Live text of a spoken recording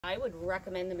I would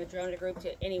recommend the Madrona Group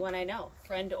to anyone I know,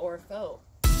 friend or foe.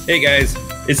 Hey guys,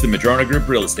 it's the Madrona Group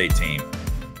real estate team.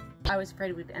 I was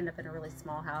afraid we'd end up in a really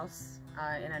small house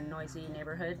in a noisy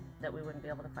neighborhood, that we wouldn't be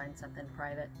able to find something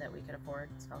private that we could afford.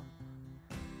 So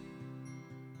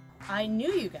I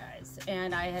knew you guys,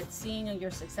 and I had seen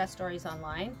your success stories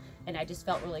online, and I just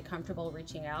felt really comfortable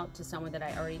reaching out to someone that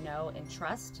I already know and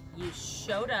trust. You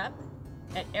showed up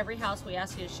at every house we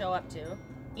asked you to show up to,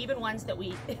 even ones that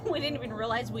we didn't even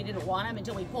realize we didn't want them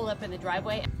until we pulled up in the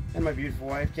driveway. And my beautiful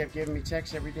wife kept giving me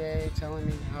texts every day telling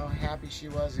me how happy she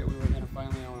was that we were going to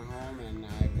finally own a home, and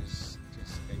I was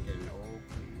just thinking, oh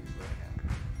please let it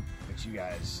happen. But you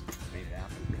guys made it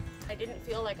happen. I didn't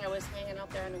feel like I was hanging out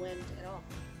there in the wind at all.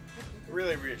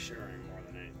 Really reassuring more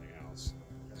than anything else,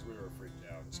 because we were freaked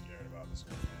out and scared about this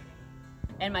whole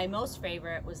thing. And my most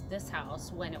favorite was this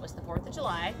house when it was the 4th of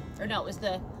July, or no, it was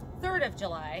the 3rd of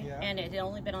July, Yeah. and it had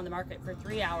only been on the market for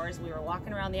 3 hours. We were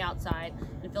walking around the outside,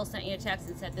 and Phil sent you a text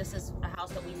and said, this is a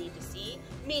house that we need to see,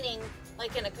 meaning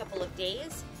like in a couple of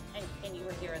days, and you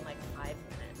were here in like 5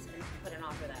 minutes and put an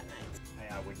offer that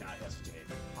night. I would not hesitate.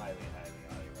 Highly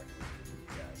recommend it to you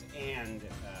guys. And